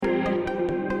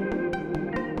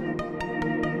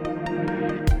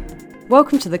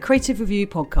Welcome to the Creative Review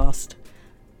podcast.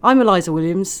 I'm Eliza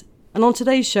Williams, and on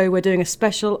today's show we're doing a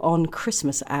special on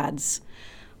Christmas ads.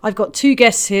 I've got two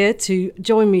guests here to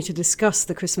join me to discuss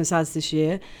the Christmas ads this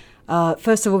year.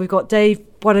 First of all, we've got Dave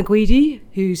Buonaguidi,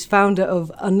 who's founder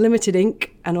of Unlimited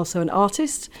Inc. and also an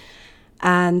artist.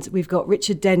 And we've got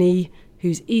Richard Denney,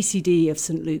 who's ECD of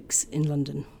St Luke's in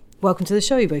London. Welcome to the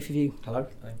show, both of you. Hello,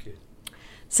 thank you.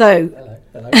 So,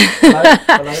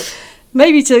 Hello.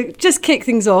 Maybe to just kick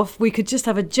things off, we could just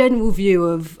have a general view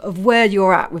of where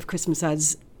you're at with Christmas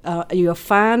ads. Are you a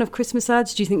fan of Christmas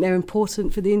ads? Do you think they're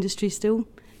important for the industry still?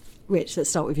 Rich, let's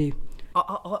start with you.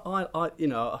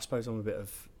 I suppose I'm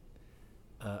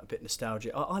a bit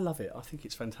nostalgic. I love it. I think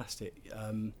it's fantastic.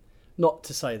 Not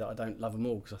to say that I don't love them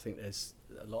all, because I think there's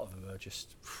a lot of them are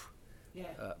just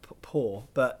poor.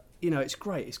 But it's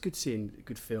great. It's good seeing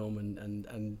good film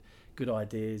and good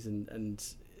ideas and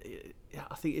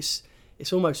I think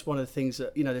it's almost one of the things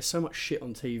that there's so much shit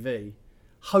on TV.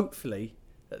 Hopefully,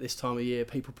 at this time of year,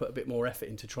 people put a bit more effort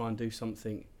in to try and do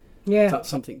something.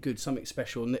 Something good, something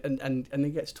special, and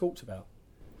it gets talked about.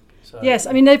 So, yes,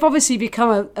 I mean, they've obviously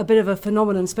become a bit of a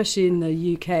phenomenon, especially in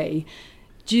the UK.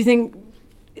 Do you think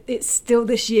it's still,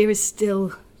 this year is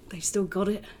still, they've still got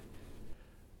it?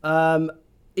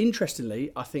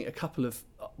 Interestingly, I think a couple of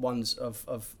ones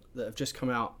of that have just come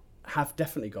out have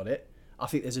definitely got it. I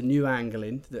think there's a new angle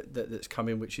in that's come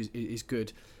in, which is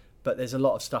good. But there's a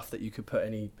lot of stuff that you could put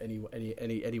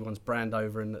anyone's brand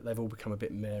over, and that they've all become a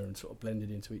bit meh and sort of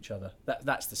blended into each other.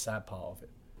 That's the sad part of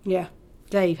it. Yeah.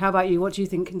 Dave, how about you? What do you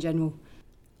think in general?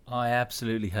 I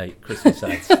absolutely hate Christmas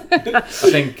ads. I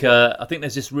think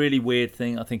there's this really weird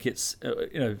thing. I think it's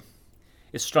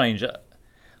it's strange.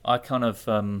 I kind of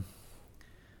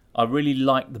I really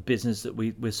like the business that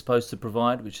we're supposed to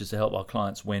provide, which is to help our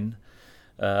clients win.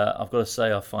 I've got to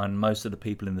say, I find most of the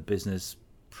people in the business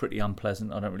pretty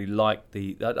unpleasant. I don't really like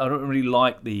the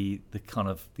kind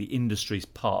of the industry's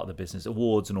part of the business,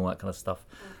 awards and all that kind of stuff.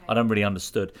 Okay. I don't really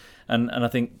understood. And I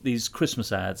think these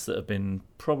Christmas ads that have been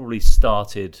probably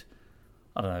started,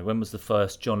 I don't know, when was the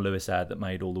first John Lewis ad that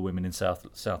made all the women in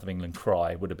south of England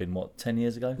cry? Would have been, 10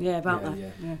 years ago? Yeah, about that.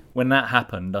 Yeah. When that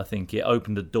happened, I think it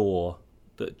opened a door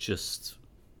that just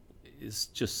is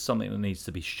just something that needs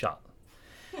to be shut.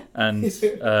 And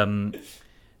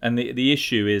and the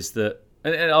issue is that,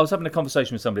 and I was having a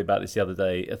conversation with somebody about this the other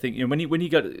day. I think when you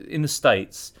go in the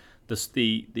States,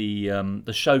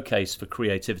 the showcase for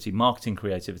creativity, marketing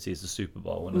creativity, is the Super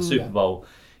Bowl, and the Super Bowl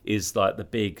is like the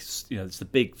big, it's the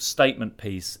big statement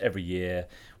piece every year.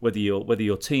 Whether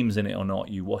your team's in it or not,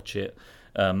 you watch it,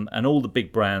 and all the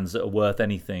big brands that are worth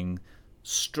anything,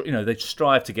 they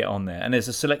strive to get on there. And there's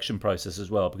a selection process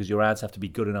as well, because your ads have to be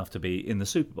good enough to be in the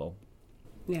Super Bowl.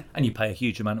 Yeah. And you pay a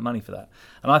huge amount of money for that.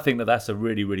 And I think that that's a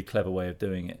really, really clever way of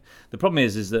doing it. The problem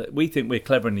is that we think we're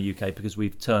clever in the UK because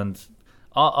we've turned...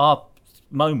 Our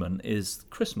moment is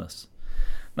Christmas.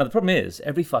 Now, the problem is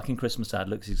every fucking Christmas ad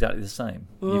looks exactly the same.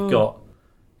 You've got,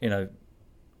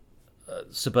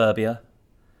 suburbia,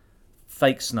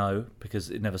 fake snow,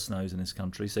 because it never snows in this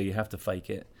country, so you have to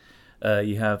fake it.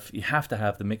 You have to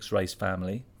have the mixed race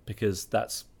family, because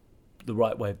that's the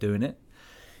right way of doing it.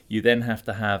 You then have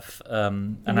to have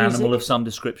an animal of some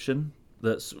description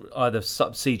that's either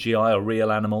CGI or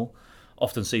real animal,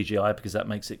 often CGI because that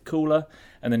makes it cooler.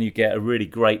 And then you get a really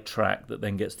great track that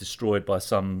then gets destroyed by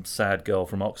some sad girl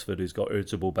from Oxford who's got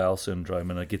irritable bowel syndrome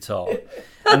and a guitar.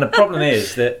 And the problem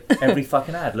is that every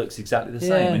fucking ad looks exactly the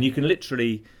same. And you can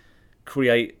literally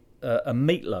create a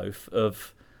meatloaf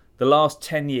of the last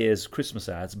 10 years Christmas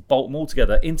ads, bolt them all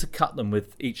together, intercut them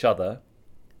with each other,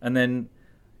 and then...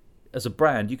 as a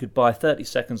brand, you could buy 30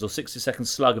 seconds or 60 second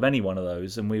slug of any one of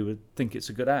those, and we would think it's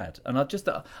a good ad. And I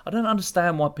don't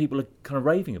understand why people are kind of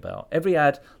raving about. Every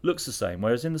ad looks the same,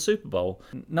 whereas in the Super Bowl,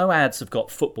 no ads have got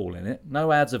football in it.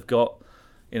 No ads have got,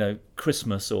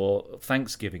 Christmas or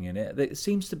Thanksgiving in it. It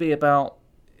seems to be about,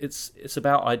 it's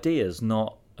about ideas,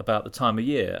 not about the time of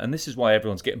year. And this is why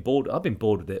everyone's getting bored. I've been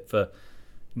bored with it for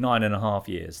 9.5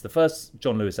 years. The first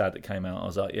John Lewis ad that came out, I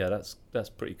was like, yeah, that's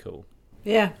pretty cool.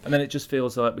 Yeah. And then it just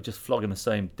feels like we're just flogging the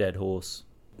same dead horse.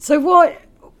 So why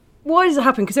does it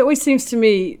happen? Because it always seems to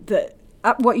me that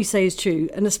what you say is true,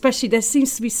 and especially there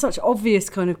seems to be such obvious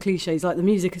kind of cliches, like the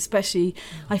music especially.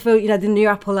 I feel, the new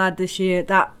Apple ad this year,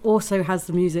 that also has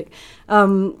the music.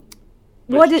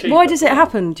 Why does it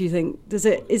happen, do you think?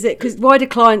 Why do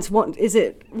clients want,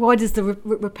 why does the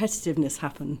repetitiveness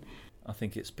happen? I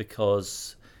think it's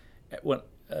because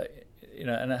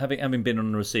and having been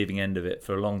on the receiving end of it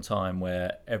for a long time,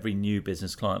 where every new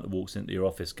business client that walks into your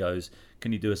office goes,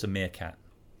 "Can you do us a meerkat?"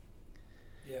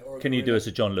 Can you do us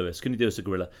a John Lewis? Can you do us a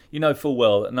Gorilla? You know full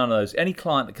well that none of those. Any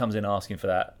client that comes in asking for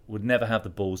that would never have the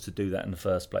balls to do that in the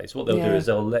first place. What they'll do is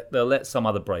they'll let some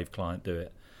other brave client do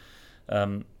it.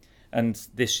 And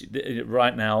this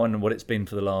right now, and what it's been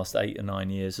for the last 8 or 9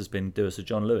 years, has been do us a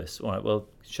John Lewis. All right, well,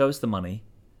 show us the money.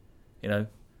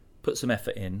 Put some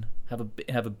effort in.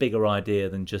 Have a bigger idea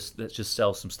than let's just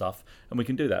sell some stuff, and we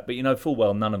can do that. But you know full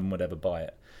well none of them would ever buy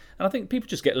it. And I think people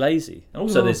just get lazy. And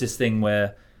also there's this thing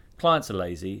where clients are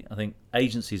lazy. I think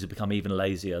agencies have become even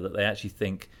lazier, that they actually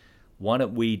think, why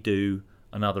don't we do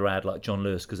another ad like John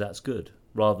Lewis because that's good,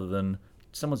 rather than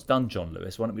someone's done John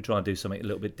Lewis, why don't we try and do something a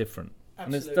little bit different?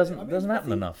 Absolutely. And it doesn't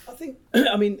happen enough. I think.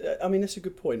 I mean, that's a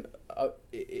good point.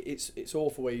 It's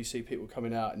awful where you see people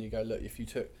coming out and you go, look, if you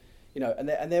took,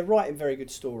 and they're writing very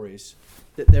good stories.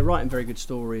 They're writing very good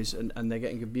stories and they're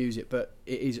getting good music, but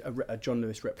it is a John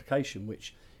Lewis replication,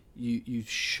 which you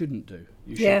shouldn't do.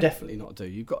 You should definitely not do.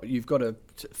 You've got to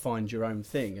find your own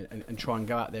thing and try and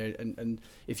go out there and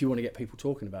if you want to get people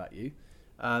talking about you,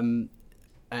 and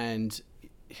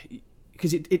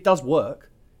because it does work.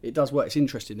 It does work. It's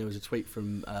interesting. There was a tweet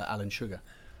from Alan Sugar.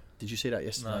 Did you see that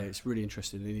yesterday? No. It's really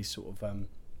interesting. And he's sort of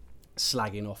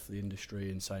slagging off the industry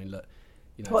and saying, look,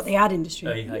 what, the ad industry?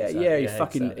 Oh,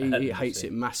 he hates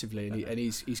it massively, and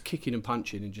he's kicking and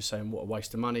punching and just saying, what a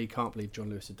waste of money. Can't believe John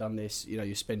Lewis had done this.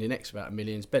 You're spending X amount of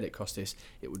millions. Bet it cost this.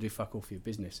 It will do fuck all for your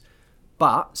business.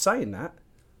 But saying that,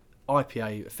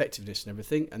 IPA effectiveness and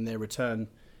everything, and their return,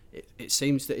 it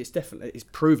seems that it's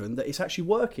proven that it's actually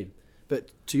working.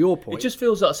 But to your point, it just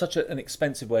feels like such an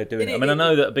expensive way of doing it. I mean, I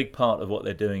know that a big part of what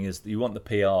they're doing is you want the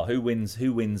PR. Who wins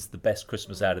the best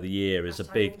Christmas ad of the year is a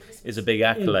big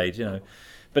accolade,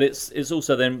 But it's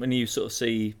also then when you sort of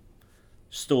see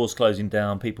stores closing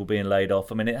down, people being laid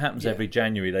off. I mean, it happens every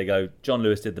January. They go, John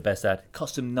Lewis did the best ad. It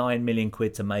cost him £9 million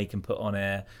to make and put on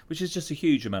air, which is just a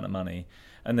huge amount of money.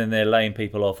 And then they're laying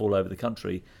people off all over the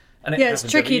country. And it's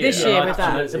tricky this year with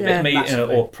that. It's a bit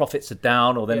or profits are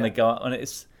down, or then they go out, and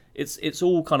it's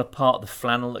all kind of part of the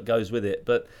flannel that goes with it.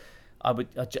 But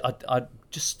I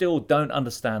just still don't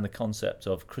understand the concept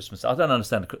of Christmas. I don't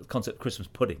understand the concept of Christmas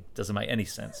pudding. It doesn't make any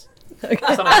sense.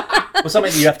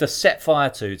 Something you have to set fire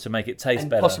to make it taste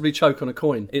better. Possibly choke on a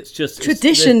coin. It's just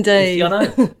tradition day. I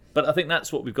know. But I think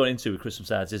that's what we've got into with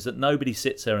Christmas ads, is that nobody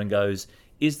sits there and goes,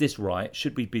 is this right?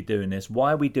 Should we be doing this?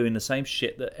 Why are we doing the same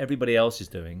shit that everybody else is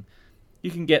doing? You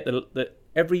can get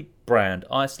every brand,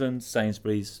 Iceland,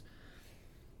 Sainsbury's,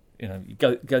 you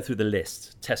go through the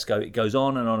list. Tesco, it goes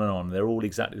on and on and on. They're all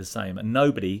exactly the same. And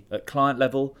nobody at client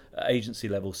level, at agency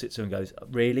level, sits there and goes,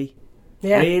 really?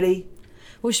 Yeah. Really?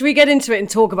 Well, should we get into it and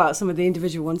talk about some of the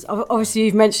individual ones? Obviously,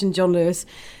 you've mentioned John Lewis.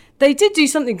 They did do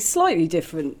something slightly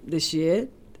different this year.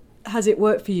 Has it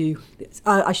worked for you?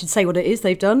 I should say what it is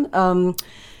they've done.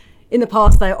 In the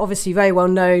past, they're obviously very well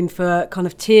known for kind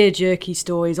of tear-jerky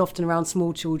stories, often around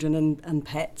small children and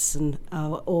pets and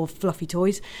or fluffy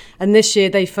toys. And this year,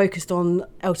 they focused on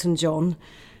Elton John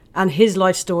and his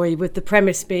life story, with the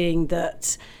premise being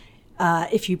that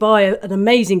if you buy an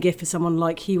amazing gift for someone,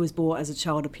 like he was bought as a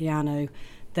child a piano,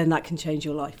 then that can change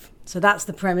your life. So that's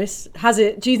the premise.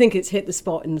 Do you think it's hit the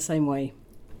spot in the same way?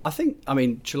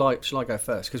 Shall I go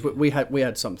first? Because we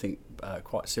had something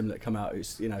quite similar come out.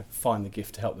 It's find the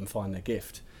gift to help them find their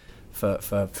gift for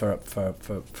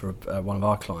one of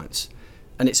our clients,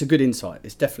 and it's a good insight.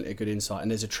 It's definitely a good insight,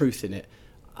 and there's a truth in it.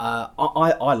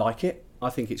 I like it. I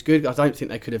think it's good. I don't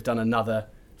think they could have done another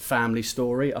family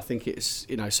story. I think it's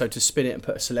so to spin it and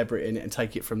put a celebrity in it and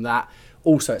take it from that.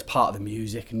 Also, it's part of the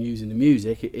music, and using the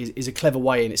music is a clever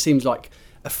way in. It seems like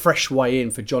a fresh way in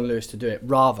for John Lewis to do it,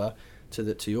 rather.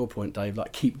 To your point, Dave,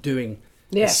 like keep doing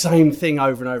the same thing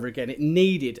over and over again. It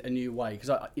needed a new way, because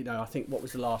I think, what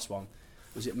was the last one?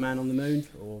 Was it Man on the Moon?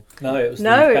 Or no, it was the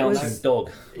bouncing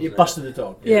dog. It busted the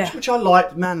dog, which I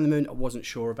liked. Man on the Moon, I wasn't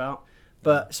sure about,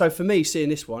 but so for me, seeing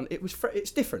this one,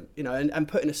 it's different, and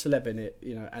putting a celeb in it,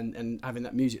 and having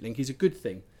that music link is a good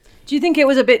thing. Do you think it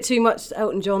was a bit too much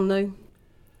Elton John though?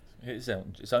 It's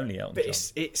only Elton but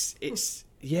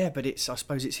John. But I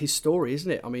suppose it's his story, isn't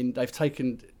it? I mean, they've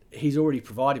taken. He's already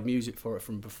provided music for it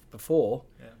from before,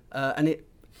 and it,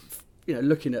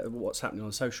 looking at what's happening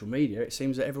on social media, it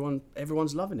seems that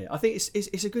everyone's loving it. I think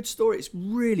it's a good story. It's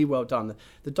really well done.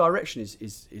 The direction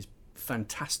is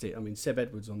fantastic. I mean, Seb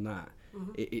Edwards on that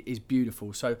it is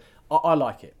beautiful. So I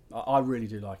like it. I really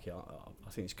do like it. I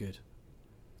think it's good.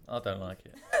 I don't like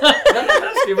it.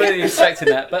 You're really expecting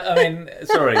that, but I mean,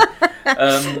 sorry.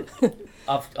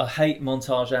 I hate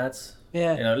montage ads.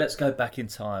 Yeah. Let's go back in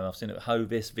time. I've seen it with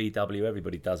Hovis, VW,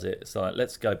 everybody does it. It's like,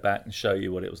 let's go back and show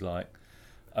you what it was like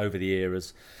over the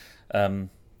eras.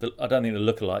 I don't think the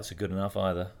lookalikes are good enough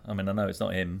either. I mean, I know it's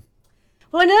not him.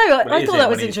 Well, I know. But I thought that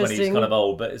was when interesting. he's kind of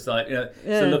old, but it's like, so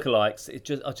lookalikes.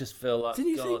 I just feel like, Did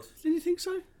you think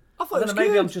so? I thought it was maybe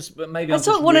good. I'm just wanted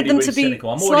really, them really to be cynical.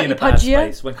 I'm already in a bad pudgier.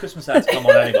 space. When Christmas ads come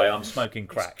on anyway, I'm smoking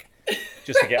crack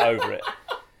just to get over it.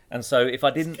 And so if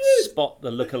I didn't spot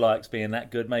the lookalikes being that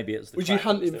good, maybe it's the Would you crack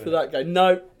hunt that's him doing for it. that game?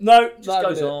 No. It just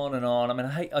goes on and on. I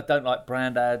mean, I don't like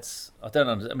brand ads. I don't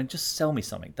understand. I mean, just sell me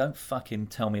something. Don't fucking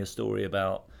tell me a story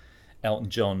about Elton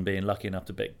John being lucky enough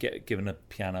to get given a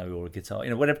piano or a guitar.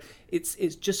 Whatever.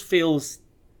 It just feels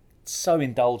so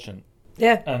indulgent.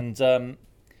 Yeah. And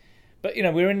but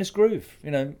we're in this groove.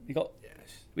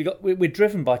 We're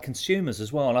driven by consumers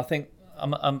as well. And I think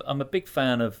I'm a big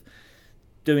fan of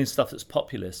doing stuff that's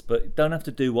populist, but don't have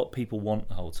to do what people want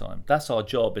the whole time. That's our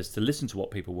job, is to listen to what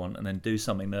people want and then do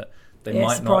something that they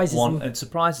might not want, and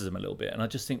surprises them a little bit. And I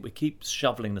just think we keep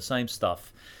shoveling the same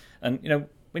stuff. And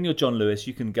when you're John Lewis,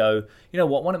 you can go,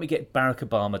 what? Why don't we get Barack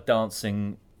Obama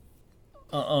dancing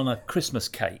on a Christmas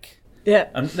cake? Yeah.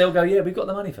 And they'll go, yeah, we've got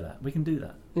the money for that. We can do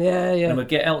that. Yeah. And we'll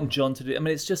get Elton John to do it. I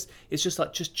mean, it's just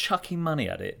like just chucking money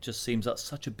at it. Just seems like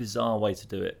such a bizarre way to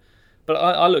do it. But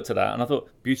I looked at that and I thought,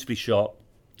 beautifully shot.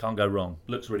 Can't go wrong.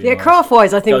 Looks really nice. Yeah,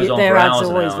 craft-wise, I think Goes on their for ads hours are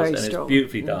and always hours, very and strong. It's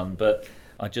beautifully done, but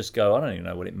I just go, I don't even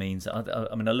know what it means. I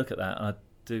mean, I look at that and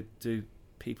do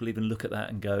people even look at that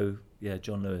and go, yeah,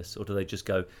 John Lewis? Or do they just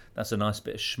go, that's a nice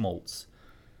bit of schmaltz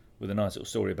with a nice little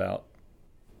story about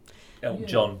Elton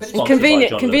John.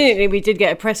 Conveniently, we did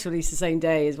get a press release the same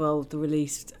day as well, the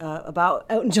release about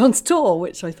Elton John's tour,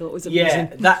 which I thought was amazing.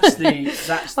 Yeah, that's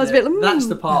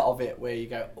the part of it where you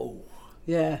go, oh,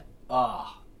 yeah,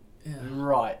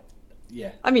 right,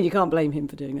 yeah. I mean, you can't blame him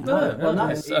for doing that. No,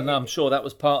 and I'm sure that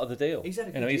was part of the deal. He's had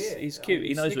a good year. He's cute.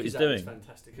 He knows what he's doing.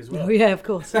 Fantastic as well. Oh, yeah, of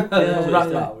course.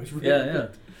 Yeah.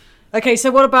 Okay,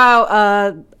 so what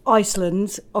about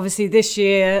Iceland? Obviously, this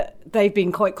year they've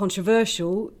been quite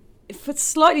controversial for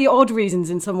slightly odd reasons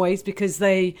in some ways, because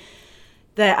their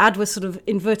ad was sort of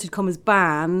inverted commas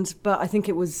banned, but I think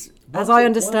it was, as I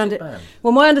understand it,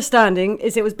 well, my understanding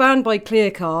is it was banned by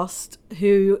Clearcast,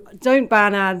 who don't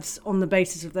ban ads on the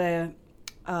basis of their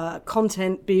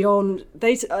content beyond.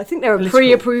 I think they're a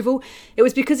pre-approval. It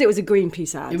was because it was a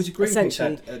Greenpeace ad. It was a Greenpeace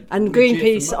ad, and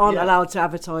Greenpeace aren't allowed to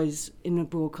advertise in a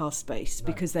broadcast space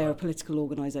because they're a political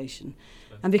organisation.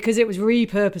 And because it was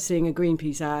repurposing a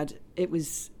Greenpeace ad, it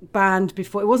was banned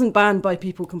before. It wasn't banned by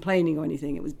people complaining or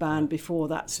anything. It was banned before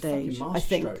that stage. I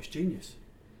think it's genius.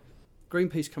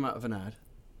 Greenpeace come out with an ad.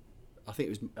 I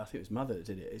think it was Mother that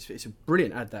did it. It's a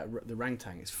brilliant ad, that the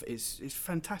Rangtang. It's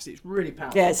fantastic. It's really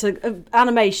powerful. Yeah, it's an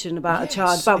animation about a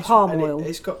child, about palm oil.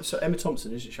 It's got Emma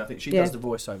Thompson, isn't she? I think she does the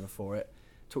voiceover for it.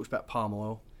 Talks about palm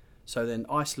oil. So then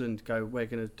Iceland go, we're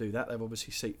going to do that. They've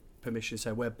obviously seek permission,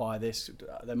 say we'll buy this.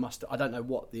 They must. I don't know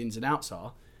what the ins and outs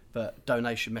are, but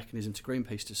donation mechanism to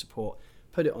Greenpeace to support.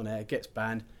 Put it on air, gets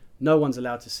banned. No one's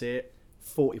allowed to see it.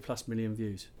 40+ million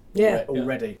views.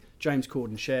 Already. James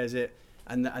Corden shares it.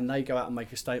 And they go out and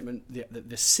make a statement.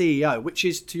 The CEO, which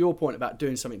is to your point about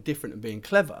doing something different and being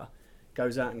clever,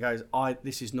 goes out and goes,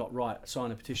 this is not right.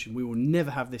 Sign a petition. We will never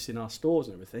have this in our stores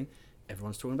and everything.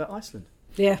 Everyone's talking about Iceland.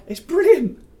 Yeah. It's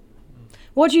brilliant.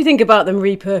 What do you think about them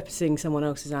repurposing someone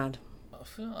else's ad?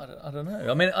 I don't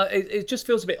know. I mean, it just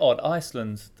feels a bit odd.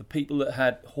 Iceland, the people that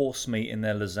had horse meat in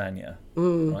their lasagna,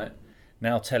 right,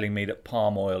 now telling me that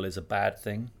palm oil is a bad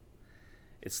thing.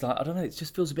 It's like, I don't know, it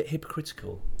just feels a bit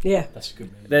hypocritical. Yeah. That's a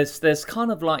good movie. There's kind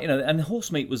of like, and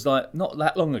horse meat was like not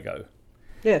that long ago.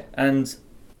 Yeah. And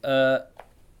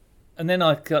then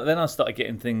I started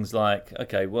getting things like,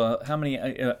 okay, well, how many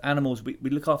animals, we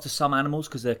look after some animals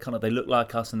because they look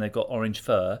like us and they've got orange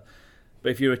fur.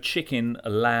 But if you're a chicken, a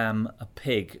lamb, a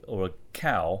pig or a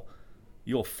cow,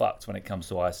 you're fucked when it comes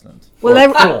to Iceland.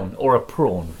 Well, or a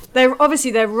prawn. They're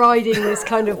riding this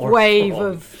kind of wave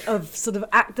of sort of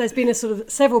there's been a sort of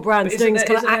several brands doing this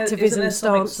kind of activism isn't there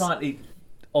stance. Slightly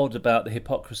odd about the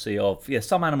hypocrisy of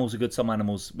some animals are good, some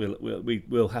animals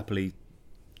we'll happily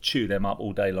chew them up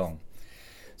all day long.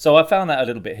 So I found that a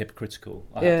little bit hypocritical.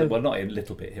 Not a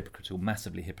little bit hypocritical,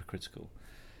 massively hypocritical.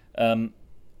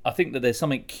 I think that there's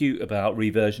something cute about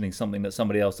reversioning something that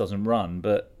somebody else doesn't run,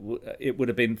 but it would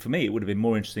have been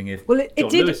more interesting if John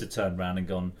Lewis had turned around and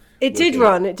gone. It did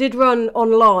run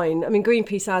online. I mean,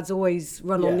 Greenpeace ads always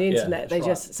run on the internet. They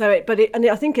just I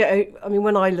think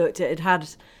when I looked at it, it had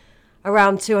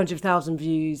around 200,000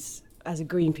 views as a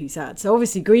Greenpeace ad. So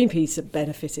obviously Greenpeace are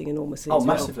benefiting enormously. Oh,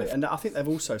 massively, and I think they've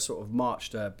also sort of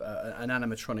marched an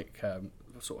animatronic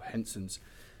sort of Henson's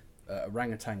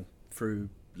orangutan through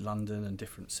London and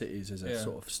different cities as a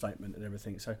sort of statement and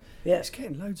everything. So it's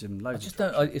getting loads and loads. I just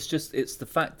don't. It's the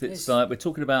fact that it's like we're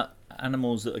talking about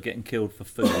animals that are getting killed for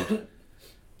food,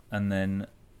 and then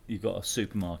you've got a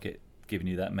supermarket giving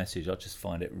you that message. I just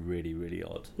find it really, really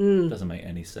odd. It doesn't make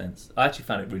any sense. I actually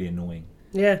found it really annoying.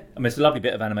 Yeah. I mean, it's a lovely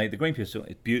bit of animation. The Greenpeace,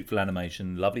 it's beautiful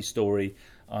animation, lovely story.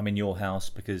 I'm in your house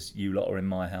because you lot are in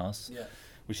my house,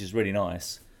 which is really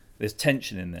nice. There's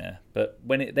tension in there. But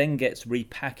when it then gets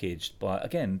repackaged by,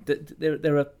 again,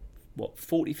 there are,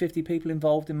 40, 50 people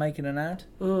involved in making an ad?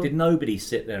 Did nobody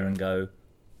sit there and go,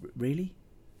 really?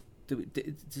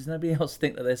 Does nobody else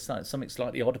think that there's something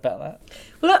slightly odd about that?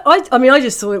 Well, I mean, I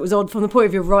just thought it was odd from the point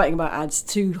of view of writing about ads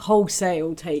to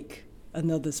wholesale take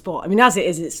another spot. I mean, as it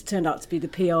is, it's turned out to be the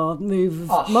PR move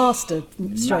of master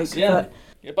stroke. Yeah.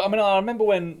 But I mean, I remember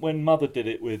when Mother did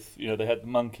it with, they had the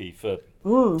monkey for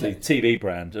the TV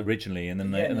brand originally, and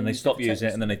then they stopped using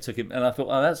it, and then they took it, and I thought,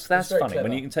 oh, that's funny clever.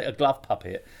 when you can take a glove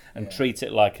puppet and treat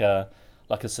it like a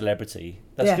celebrity.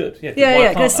 That's good.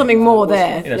 Yeah. There's something more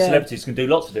there. Celebrities can do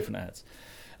lots of different ads.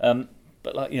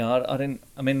 But I didn't.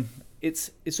 I mean,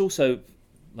 it's also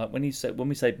like when we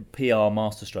say PR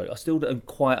masterstroke, I still don't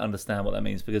quite understand what that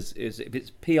means, because if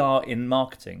it's PR in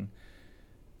marketing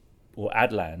or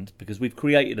Adland, because we've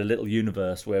created a little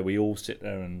universe where we all sit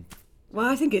there and. Well,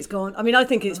 I think it's gone. I mean, I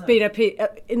think it's been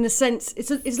in the sense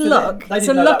it's luck. It's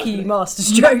a lucky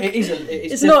masterstroke. It is.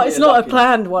 It's not a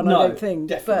planned one. No, I don't think,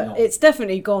 but not. It's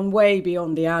definitely gone way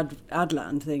beyond the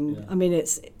Adland thing. Yeah. I mean,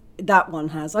 that one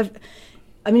has.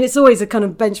 I mean, it's always a kind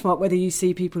of benchmark whether you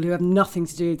see people who have nothing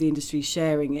to do with the industry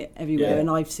sharing it everywhere, and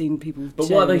I've seen people.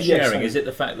 But what are they sharing? Is it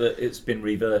the fact that it's been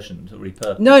reversioned or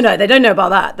repurposed? No, they don't know about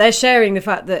that. They're sharing the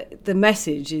fact that the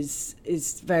message is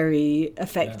very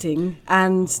affecting,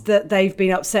 and that they've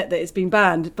been upset that it's been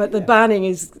banned. But the banning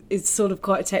is sort of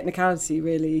quite a technicality,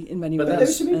 really, in many ways. But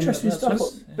there's some interesting stuff.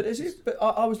 But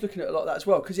I was looking at a lot of that as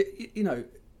well, because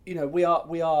we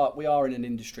are in an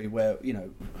industry where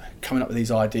coming up with these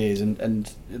ideas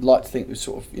and I'd like to think we're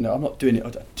sort of I'm not doing it.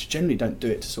 I generally don't do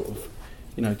it to sort of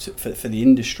for the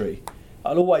industry.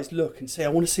 I'll always look and say I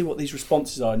want to see what these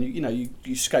responses are, and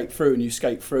you skate through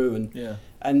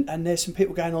and there's some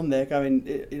people going on there going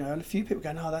and a few people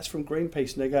going, oh, that's from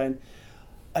Greenpeace, and they're going,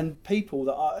 and people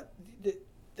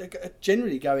they're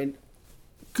generally going,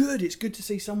 good, it's good to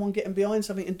see someone getting behind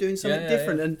something and doing something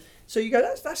different. And so you go,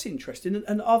 that's interesting.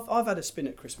 And I've had a spin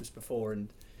at Christmas before, and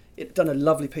it done a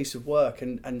lovely piece of work,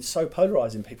 and so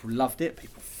polarising. People loved it,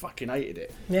 people fucking hated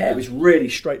it. It was really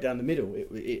straight down the middle.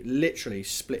 It literally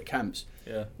split camps,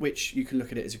 which you can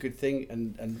look at it as a good thing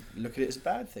and look at it as a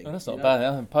bad thing. Well, that's not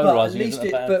bad. Polarising isn't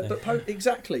a bad thing. But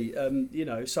exactly,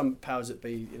 some powers that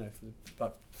be,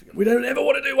 we don't ever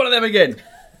want to do one of them again.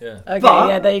 Yeah.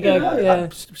 Okay. There you go.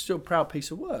 Still a proud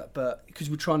piece of work, but because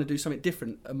we're trying to do something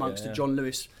different amongst the John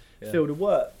Lewis field of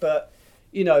work. But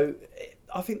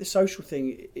I think the social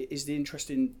thing is the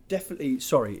interesting. Definitely,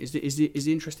 is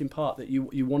the interesting part that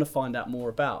you want to find out more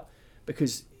about,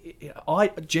 because I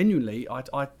genuinely I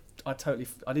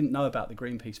didn't know about the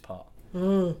Greenpeace part.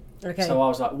 Okay. So I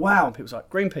was like, wow. And people's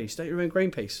like, Greenpeace, don't you remember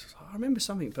Greenpeace? I remember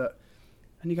something,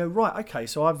 and you go, right, okay.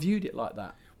 So I viewed it like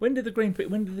that. When did the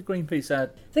Greenpeace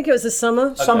ad? I think it was the summer.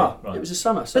 Right. It was the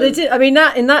summer. So. But it did. I mean,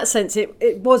 in that sense,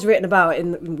 it was written about.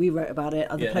 We wrote about it.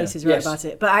 Other places wrote about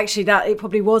it. But actually, it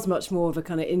probably was much more of a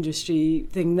kind of industry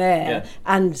thing there. Yeah.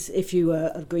 And if you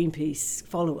were a Greenpeace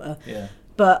follower,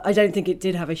 but I don't think it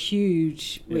did have a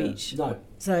huge reach. No.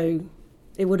 So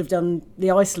it would have done,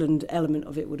 the Iceland element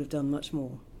of it would have done much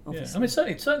more. Obviously. I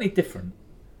mean, certainly different.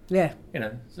 Yeah,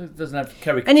 it doesn't have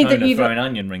Kerry Katona throwing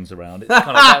onion rings around. It's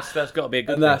kind of that's got to be a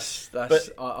good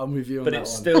thing. I'm with you on that. But it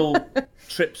still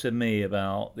trips at me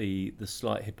about the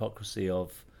slight hypocrisy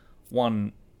of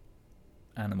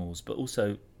animals, but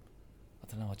also I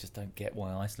don't know. I just don't get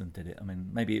why Iceland did it. I mean,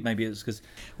 maybe it's because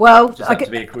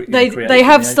they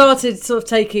have started sort of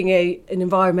taking an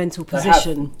environmental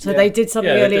position. They did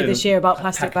something earlier this year about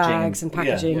plastic bags and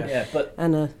packaging. But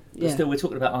still, we're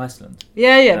talking about Iceland.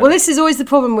 Well, this is always the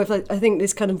problem with, I think,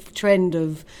 this kind of trend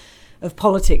of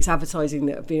politics advertising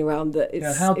that have been around. That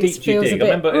it's, how deep do you dig?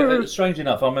 I remember, strange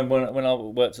enough, I remember when I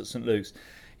worked at St Luke's,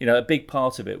 a big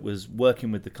part of it was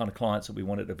working with the kind of clients that we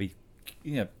wanted to be,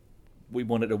 we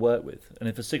wanted to work with. And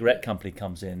if a cigarette company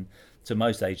comes in to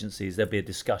most agencies, there'll be a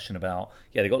discussion about,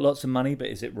 they've got lots of money, but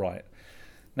is it right?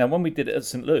 Now, when we did it at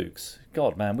St Luke's,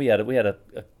 God, man, we had a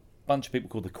bunch of people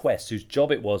called the Quest, whose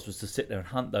job it was to sit there and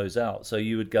hunt those out. So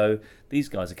you would go, these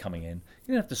guys are coming in.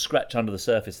 You don't have to scratch under the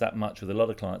surface that much with a lot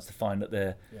of clients to find that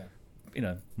they're,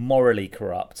 morally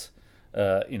corrupt.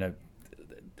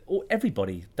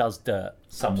 Everybody does dirt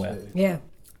somewhere. Absolutely. Yeah.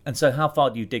 And so how far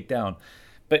do you dig down?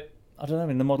 But I don't know.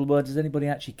 In the model world, does anybody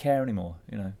actually care anymore?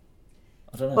 You know,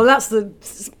 I don't know. Well, that's the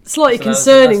slightly So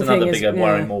concerning that's another thing.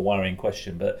 bigger, more worrying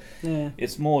question. But Yeah.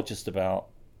 it's more just about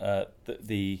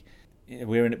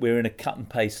we're in a cut and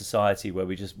paste society where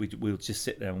we'll just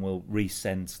sit there and we'll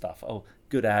resend stuff. Oh,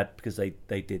 good ad because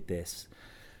they did this.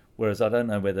 Whereas I don't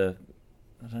know whether,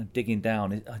 digging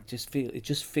down, it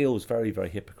just feels very, very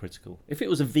hypocritical. If it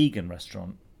was a vegan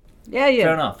restaurant, Yeah.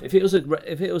 fair enough. If it was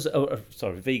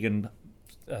a vegan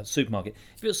supermarket,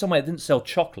 if it was somewhere that didn't sell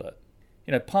chocolate,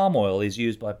 you know, palm oil is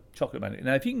used by chocolate manufacturers.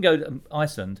 Now, if you can go to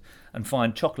Iceland and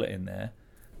find chocolate in there,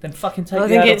 then fucking take. I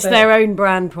think it's their own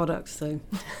brand products, so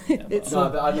it's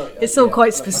all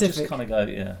quite specific. I just kind of go,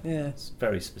 yeah, it's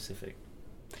very specific.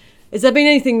 Has there been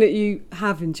anything that you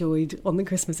have enjoyed on the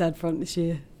Christmas ad front this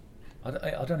year? I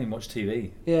don't even watch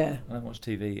TV. Yeah, I don't watch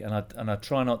TV, and I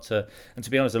try not to. And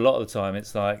to be honest, a lot of the time,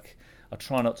 it's like I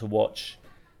try not to watch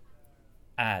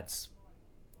ads,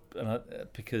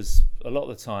 because a lot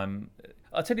of the time,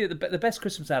 I'll tell you the best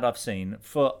Christmas ad I've seen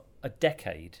for a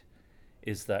decade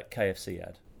is that KFC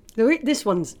ad. This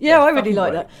one's I really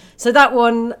like great. that. So that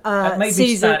one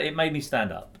It made me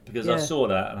stand up because I saw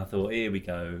that and I thought, here we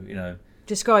go, you know.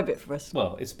 Describe it for us.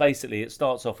 Well, it's basically, it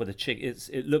starts off with a chick.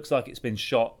 It looks like it's been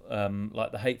shot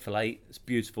like the Hateful Eight. It's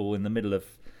beautiful in the middle of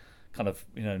kind of,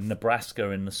 you know,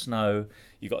 Nebraska in the snow.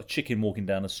 You've got a chicken walking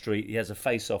down the street. He has a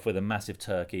face-off with a massive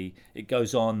turkey. It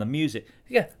goes on, the music.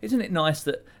 Yeah, isn't it nice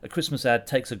that a Christmas ad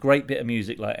takes a great bit of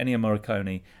music like Ennio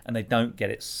Morricone and they don't get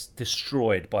it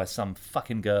destroyed by some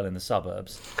fucking girl in the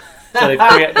suburbs? So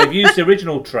they've used the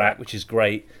original track, which is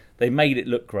great. They made it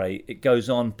look great. It goes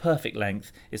on perfect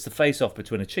length. It's the face-off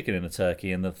between a chicken and a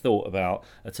turkey, and the thought about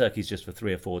a turkey's just for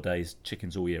 3 or 4 days,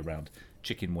 chickens all year round.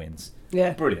 Chicken wins.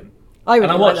 Yeah. Brilliant. I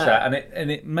watched that and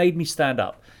it made me stand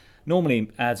up. Normally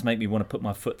ads make me want to put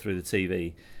my foot through the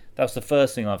TV. That was the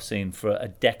first thing I've seen for a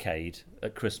decade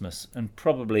at Christmas, and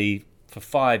probably for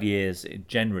 5 years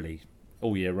generally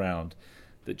all year round,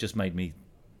 that just made me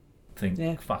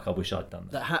think, fuck, I wish I'd done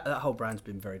that. That whole brand's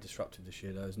been very disruptive this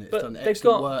year, though, isn't it? It's But done they've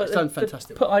excellent got work. It's done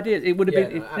fantastic put work. ideas. It would have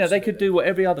been, no, they could absolutely. do what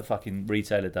every other fucking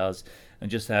retailer does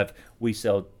and just have, we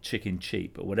sell chicken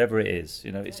cheap or whatever it is.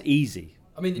 You know, it's easy.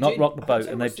 I mean, not rock the boat,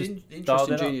 and they've just the dialed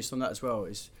interesting it up. genius on that as well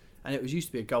is, and it was used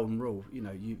to be a golden rule. You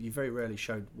know, you very rarely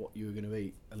showed what you were going to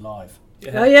eat alive.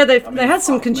 Oh yeah, they had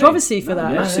some controversy for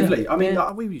that. Massively. I mean,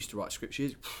 like, we used to write scripts.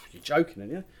 You're joking,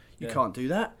 aren't you? You can't do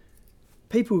that.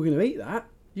 People are going to eat that.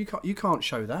 You can't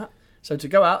show that. So to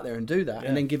go out there and do that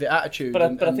and then give it attitude. But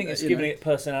I think it's giving it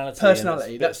personality.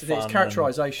 Personality. That's the thing. It's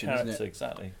characterisation, isn't it?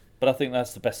 Exactly. But I think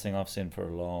that's the best thing I've seen for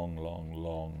a long, long,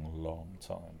 long, long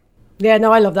time. Yeah,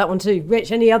 no, I love that one too.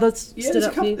 Rich, any others? Yeah,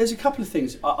 there's a couple of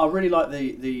things. I really like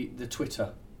the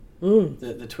Twitter,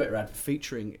 the Twitter ad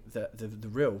featuring the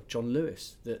real John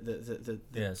Lewis, the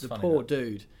poor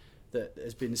dude that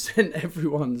has been sent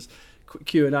everyone's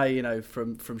Q&A, you know,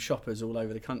 from shoppers all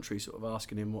over the country, sort of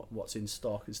asking him what's in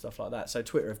stock and stuff like that. So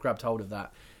Twitter have grabbed hold of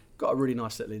that. Got a really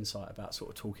nice little insight about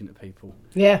sort of talking to people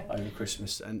over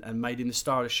Christmas and made him the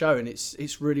star of the show, and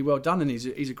it's really well done, and he's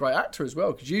a great actor as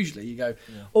well, because usually you go,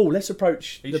 let's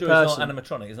approach the person. It's not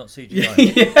animatronic, it's not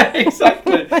CGI? Yeah,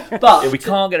 exactly. But we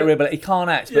can't get a real, he can't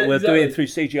act, but we're doing it through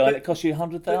CGI, and it costs you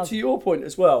 $100,000. But to your point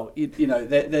as well, you know,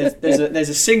 there's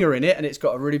a singer in it, and it's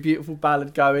got a really beautiful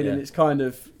ballad going, and it's kind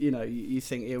of, you know, you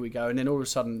think, here we go, and then all of a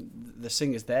sudden the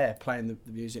singer's there playing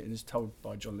the music and is told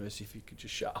by John Lewis if you could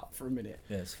just shut up for a minute.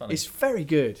 Yeah, it's funny. It's very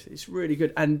good. It's really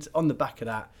good. And on the back of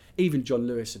that, even John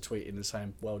Lewis are tweeting and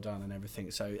saying, well done and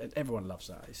everything. So everyone loves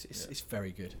that. It's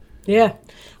very good. Yeah.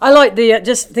 I like the,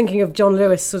 just thinking of John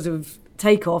Lewis sort of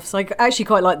takeoffs, I actually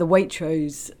quite like the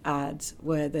Waitrose ads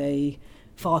where they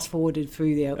fast forwarded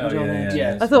through the Elton John ad.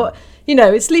 Yeah, I thought, you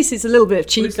know, at least it's a little bit of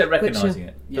cheap. At least they're recognising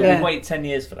it. Yeah. We've waited 10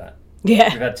 years for that. Yeah.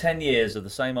 We've had 10 years of the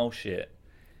same old shit,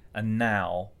 and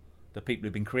now the people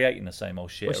who've been creating the same old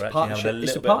shit are actually having a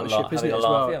little bit of a laugh. Isn't it, as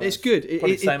well? It's good.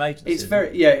 Probably the same agency. It's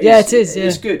very it is.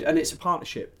 It's good, and it's a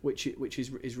partnership, which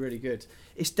is really good.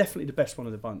 It's definitely the best one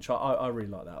of the bunch. I really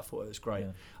like that. I thought it was great.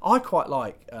 Yeah. I quite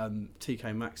like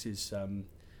TK Maxx's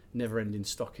Never Ending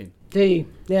Stocking. Do you?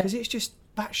 Yeah. Because it's just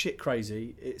batshit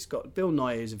crazy. It's got Bill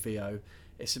Nye as a VO.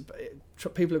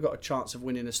 People have got a chance of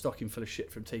winning a stocking full of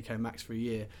shit from TK Maxx for a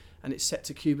year, and it's set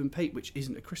to Cuban Pete, which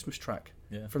isn't a Christmas track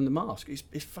from The Mask.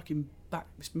 It's fucking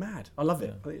it's mad. I love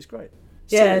it. I think it's great.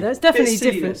 Yeah, that's definitely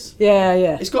different.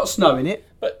 Yeah. It's got snow in it,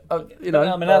 but you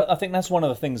know. I think that's one of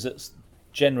the things that's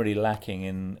generally lacking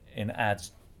in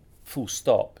ads. Full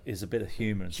stop is a bit of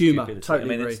humour and stupidity.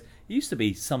 Totally agree. It used to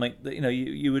be something that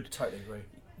you would totally agree.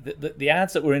 The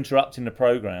ads that were interrupting the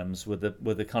programmes were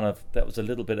the kind of, that was a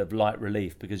little bit of light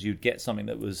relief, because you'd get something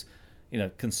that was,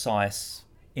 concise,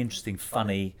 interesting,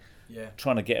 funny,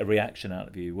 trying to get a reaction out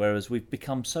of you. Whereas we've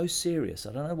become so serious.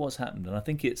 I don't know what's happened, and I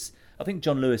think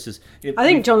John Lewis is. I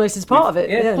think John Lewis is part of it.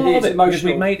 Yeah, part of it. Because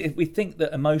Emotional. we think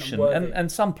that emotion,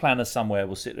 and some planner somewhere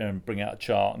will sit there and bring out a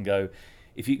chart and go,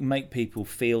 if you can make people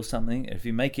feel something, if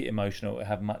you make it emotional, it will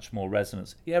have much more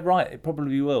resonance. Yeah, right. It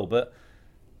probably will, but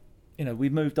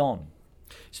we've moved on.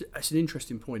 It's an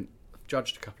interesting point. I've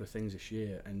judged a couple of things this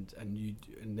year, and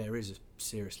there is a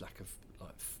serious lack of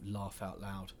laugh out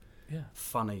loud. Yeah,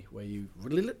 funny, where you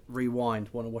rewind,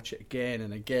 want to watch it again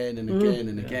and again and again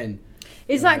and again.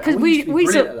 Is that because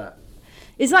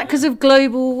is that because of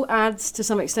global ads to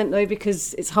some extent though?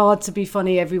 Because it's hard to be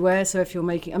funny everywhere. So if you're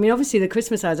making, obviously the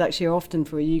Christmas ads actually are often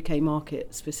for a UK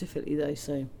market specifically though.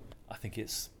 So I think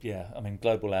it's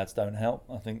global ads don't help.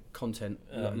 I think content,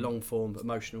 long form,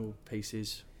 emotional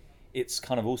pieces. It's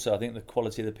kind of also, I think, the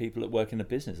quality of the people that work in the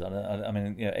business.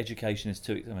 Education is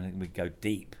too. We go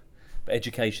deep. But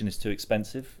education is too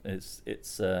expensive. It's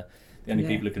the only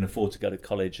people who can afford to go to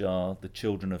college are the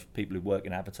children of people who work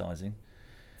in advertising.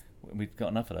 We've got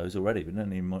enough of those already. We don't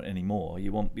need any more.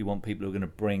 You want people who are going to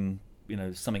bring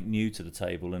something new to the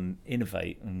table and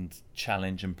innovate and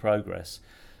challenge and progress.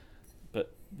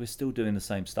 But we're still doing the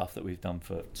same stuff that we've done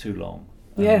for too long.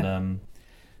 And,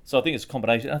 so I think it's a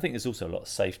combination. I think there's also a lot of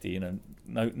safety.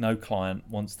 No client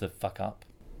wants to fuck up.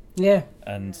 Yeah.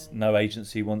 And no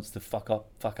agency wants to fuck up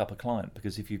a client,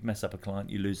 because if you mess up a client,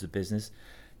 you lose the business.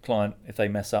 Client, if they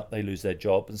mess up, they lose their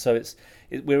job. And so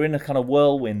we're in a kind of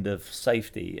whirlwind of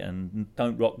safety, and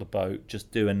don't rock the boat,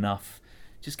 just do enough.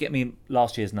 Just get me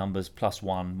last year's numbers plus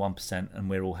 1%, and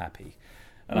we're all happy.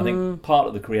 And I think part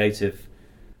of the creative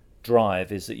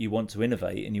drive is that you want to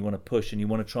innovate and you want to push and you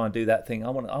want to try and do that thing.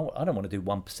 I don't want to do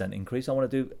 1% increase. I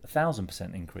want to do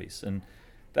 1,000% increase. And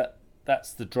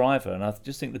that's the driver, and I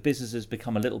just think the business has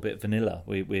become a little bit vanilla.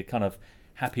 We're kind of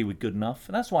happy with good enough,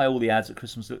 and that's why all the ads at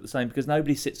Christmas look the same, because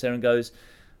nobody sits there and goes,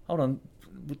 hold on,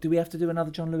 do we have to do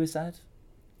another John Lewis ad?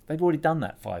 They've already done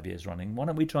that 5 years running. Why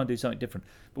don't we try and do something different?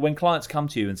 But when clients come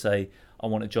to you and say, I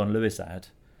want a John Lewis ad,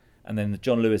 and then the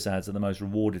John Lewis ads are the most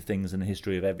rewarded things in the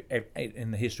history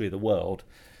of the world,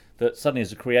 that suddenly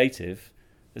as a creative,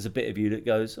 there's a bit of you that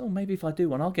goes, oh, maybe if I do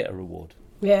one, I'll get a reward.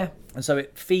 Yeah. And so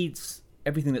it feeds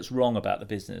everything that's wrong about the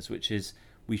business, which is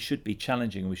we should be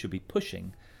challenging and we should be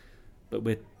pushing, but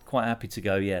we're quite happy to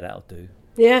go, yeah, that'll do.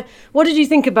 Yeah. What did you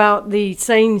think about the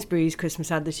Sainsbury's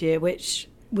Christmas ad this year, which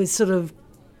was sort of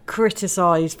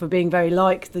criticised for being very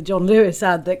like the John Lewis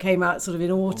ad that came out sort of in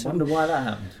autumn? I wonder why that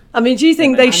happened. Do you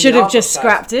think they should have just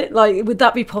scrapped it? Would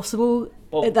that be possible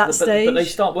at that stage? But they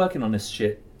start working on this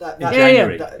shit in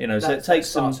January, so it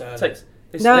takes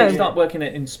they start working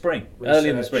it in spring, early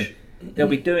in the spring. They'll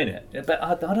be doing it, but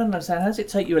I don't understand. How does it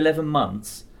take you 11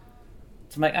 months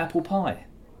to make apple pie?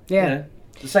 Yeah,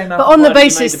 the same but apple on pie the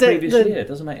basis that you made the that previous year, it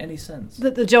doesn't make any sense.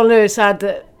 That the John Lewis ad,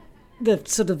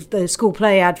 the school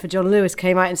play ad for John Lewis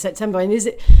came out in September. And is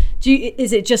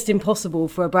it just impossible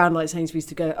for a brand like Sainsbury's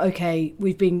to go, okay,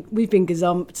 we've been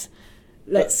gazumped,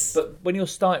 let's. But when you're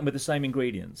starting with the same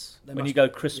ingredients, when you go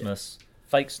Christmas,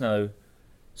 fake snow,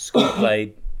 school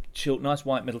play. Nice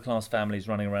white middle class families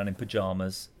running around in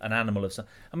pajamas, an animal of some.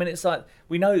 It's like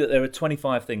we know that there are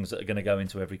 25 things that are going to go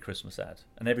into every Christmas ad,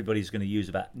 and everybody's going to use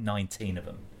about 19 of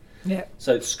them. Yeah.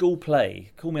 So school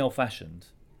play, call me old fashioned,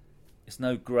 it's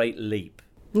no great leap.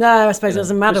 No, I suppose it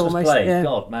doesn't matter Christmas almost. Play, yeah.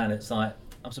 God, man, it's like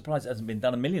I'm surprised it hasn't been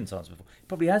done a million times before. It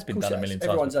probably has been done a million times.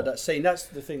 Everyone's before. had that scene. That's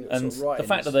the thing. That's and sort of right. The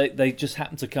fact that they just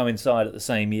happened to coincide at the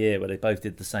same year where they both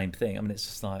did the same thing. It's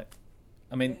just like,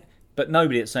 but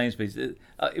nobody at Sainsbury's. It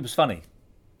was funny.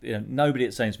 Nobody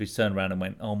at Sainsbury's turned around and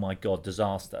went, "Oh my God,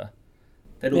 disaster!"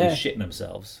 They'd all be shitting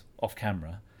themselves off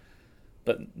camera,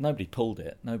 but nobody pulled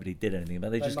it. Nobody did anything.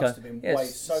 But they just must have been way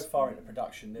so far into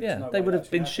production. They would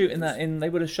have been shooting that in. They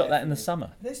would have shot that in the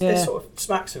summer. There's sort of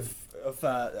smacks of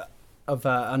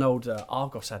an old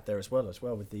Argos ad there as well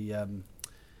with the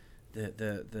what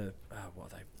are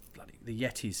they? The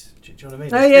Yetis. Do you know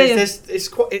what I mean? It's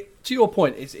quite. To your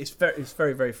point, it's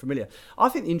very very familiar. I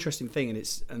think the interesting thing,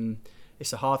 and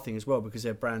it's a hard thing as well, because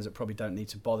they're brands that probably don't need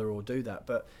to bother or do that.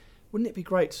 But wouldn't it be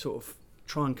great to sort of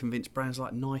try and convince brands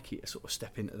like Nike to sort of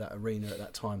step into that arena at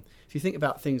that time? If you think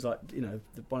about things like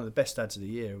one of the best ads of the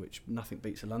year, which Nothing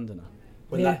Beats a Londoner,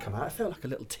 when that came out, it felt like a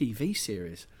little TV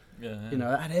series. Yeah. It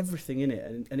had everything in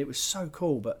it, and it was so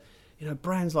cool. But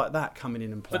brands like that coming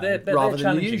in and playing, but they're rather than the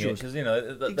challenging usual. Because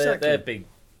their big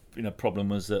problem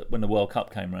was that when the World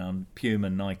Cup came around, Puma,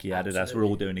 Nike, Adidas were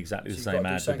all doing exactly the same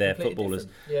ad with their footballers,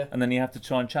 and then you have to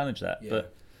try and challenge that. Yeah.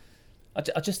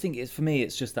 But I just think for me,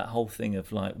 it's just that whole thing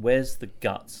of like, where's the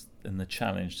guts and the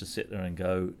challenge to sit there and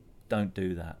go, don't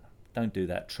do that. Don't do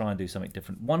that. Try and do something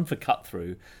different. One, for cut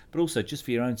through, but also just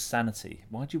for your own sanity.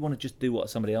 Why do you want to just do what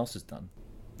somebody else has done?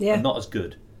 Yeah. And not as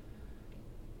good.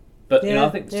 But Yeah, I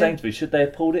think Sainsbury's, should they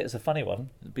have pulled it? It's a funny one.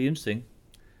 It'd be interesting.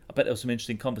 I bet there were some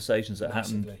interesting conversations that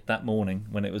happened that morning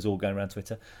when it was all going around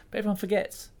Twitter. But everyone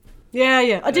forgets.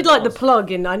 Yeah. I did like the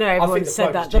plug in. I know everyone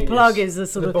said that. The plug is the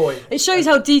sort of... It shows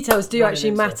how details do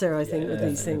actually matter, I think, with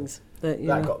these things. That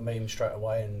got memed straight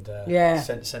away and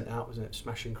sent out, wasn't it?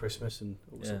 Smashing Christmas and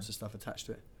all sorts of stuff attached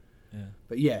to it. Yeah.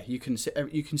 But yeah, you can see.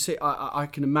 I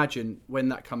can imagine when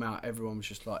that come out, everyone was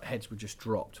just like, heads were just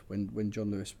dropped when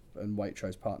John Lewis and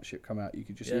Waitrose partnership come out. You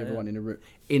could just see everyone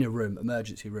in a room,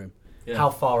 emergency room. Yeah. How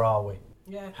far are we?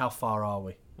 Yeah. How far are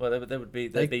we? Well, they'd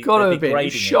be grading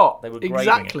shot. It. They were grading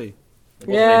exactly. It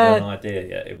wasn't even an idea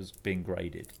yet. It was being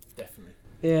graded. Definitely.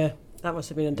 Yeah, that must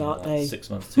have been a dark day. 6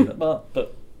 months too late.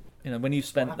 But when you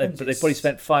spent, they probably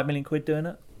spent £5 million doing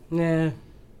it. Yeah,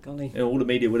 golly. All the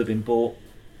media would have been bought.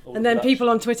 And then people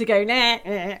on Twitter go, nah.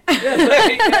 Yeah, but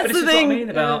this is what I mean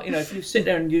about, if you sit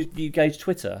there and you gauge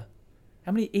Twitter,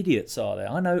 how many idiots are there?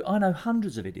 I know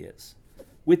hundreds of idiots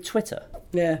with Twitter.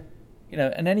 Yeah.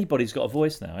 And anybody's got a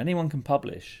voice now. Anyone can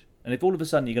publish. And if all of a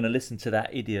sudden you're going to listen to that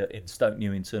idiot in Stoke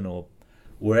Newington or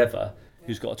wherever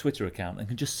who's got a Twitter account and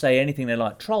can just say anything they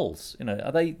like, trolls,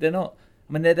 are they? They're not.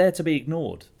 I mean, they're there to be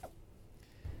ignored.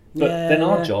 But then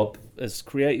our job as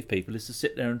creative people is to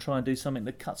sit there and try and do something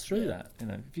that cuts through that.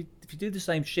 If you do the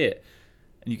same shit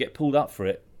and you get pulled up for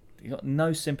it, you've got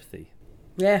no sympathy.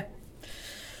 Yeah.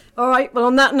 All right, well,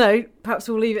 on that note, perhaps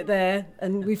we'll leave it there.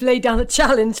 And we've laid down a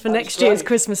challenge for next year's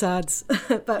Christmas ads.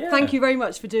 But thank you very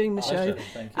much for doing the show.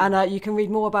 Thank you. And you can read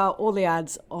more about all the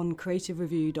ads on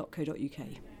creativereview.co.uk.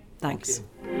 Thanks.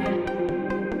 Thank you.